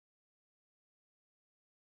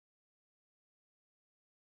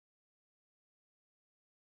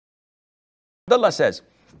Allah says,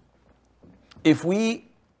 if we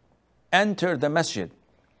enter the masjid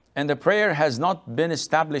and the prayer has not been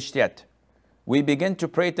established yet, we begin to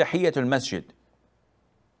pray Tahiyatul masjid.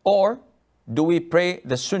 Or do we pray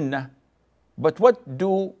the Sunnah? But what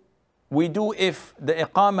do we do if the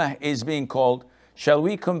Iqamah is being called? Shall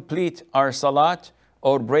we complete our Salat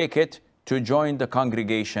or break it to join the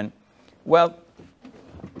congregation? Well,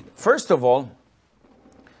 first of all,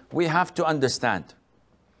 we have to understand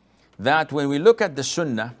that when we look at the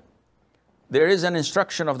Sunnah, there is an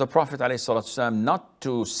instruction of the Prophet ﷺ not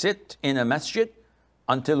to sit in a masjid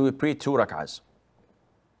until we pray 2 rak'ahs.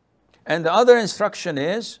 And the other instruction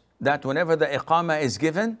is that whenever the Iqamah is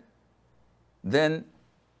given, then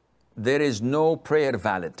there is no prayer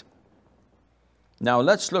valid. Now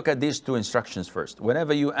let's look at these 2 instructions first.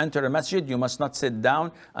 Whenever you enter a masjid, you must not sit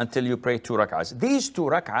down until you pray 2 rak'ahs. These 2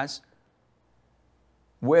 rak'ahs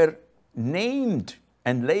were named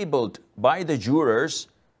and labeled by the jurors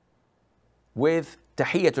with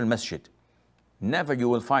Tahiyatul masjid. Never you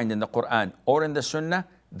will find in the Quran or in the Sunnah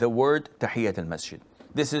the word Tahiyatul masjid.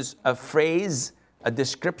 This is a phrase, a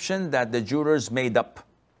description that the jurors made up.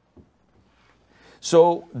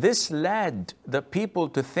 So this led the people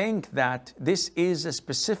to think that this is a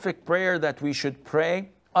specific prayer that we should pray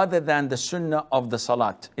other than the Sunnah of the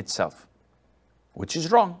Salat itself, which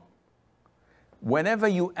is wrong. Whenever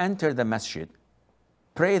you enter the masjid,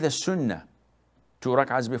 pray the Sunnah, 2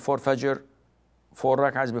 rak'ahs before Fajr, 4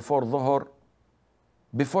 rak'ahs before Dhuhr,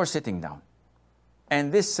 before sitting down.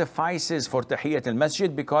 And this suffices for Tahiyatul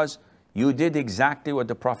masjid because you did exactly what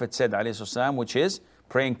the Prophet said, ﷺ, which is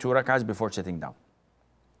praying 2 rak'ahs before sitting down.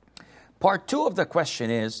 Part 2 of the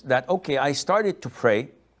question is that, okay, I started to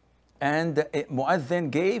pray and the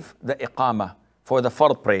Mu'adhin gave the Iqamah for the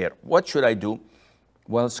Fard prayer. What should I do?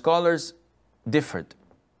 Well, scholars differed.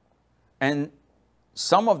 And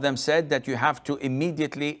some of them said that you have to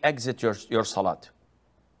immediately exit your Salat.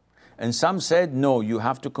 And some said, no, you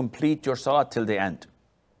have to complete your Salat till the end.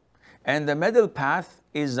 And the middle path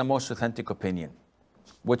is the most authentic opinion,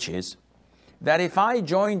 which is that if I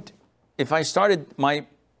started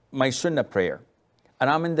my Sunnah prayer and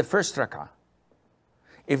I'm in the first rak'ah,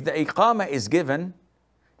 if the Iqamah is given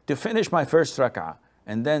to finish my first rak'ah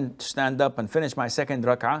and then stand up and finish my second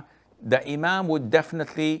rak'ah, the Imam would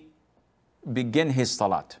definitely begin his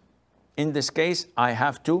Salat. In this case, I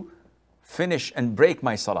have to finish and break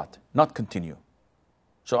my Salat, not continue.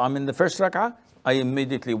 So I'm in the first rak'ah, I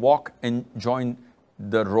immediately walk and join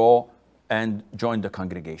the row and join the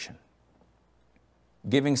congregation.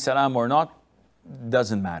 Giving salam or not,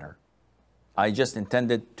 doesn't matter. I just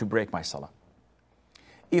intended to break my Salah.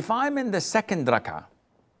 If I'm in the second rak'ah,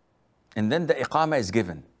 and then the Iqamah is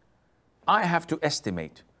given, I have to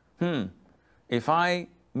estimate, if I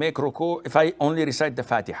make ruku', if I only recite the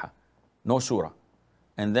Fatiha, no surah,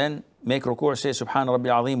 and then make ruku', say Subhana Rabbi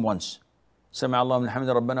Azim once, Sami Allahu liman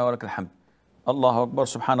hamida Rabbana wa lakal hamd, Allahu Akbar,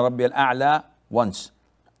 Subhana Rabbi al-A'la once,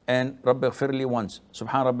 and Rabbi Ghfirli once,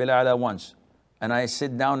 Subhana Rabbi al-A'la once, and I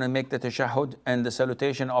sit down and make the tashahhud and the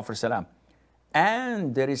salutation, offer salam.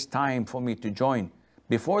 And there is time for me to join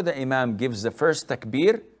before the Imam gives the first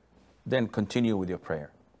takbir, then continue with your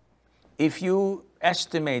prayer. If you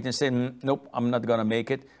estimate and say, nope, I'm not going to make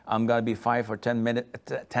it, I'm going to be 5 or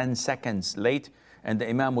 10 seconds late, and the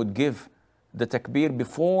Imam would give the takbir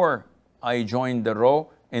before I join the row,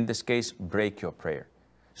 in this case, break your prayer.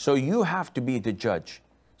 So you have to be the judge.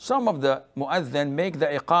 Some of the mu'adhin make the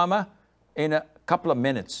Iqamah in a couple of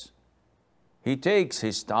minutes. He takes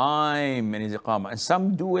his time in his Iqamah, and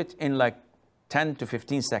some do it in like 10 to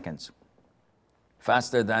 15 seconds,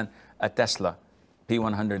 faster than a Tesla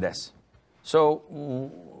P100S. So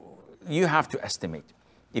you have to estimate.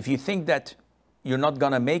 If you think that you're not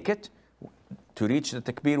going to make it to reach the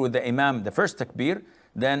takbir with the Imam, the first takbir,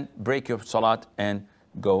 then break your salat and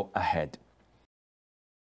go ahead.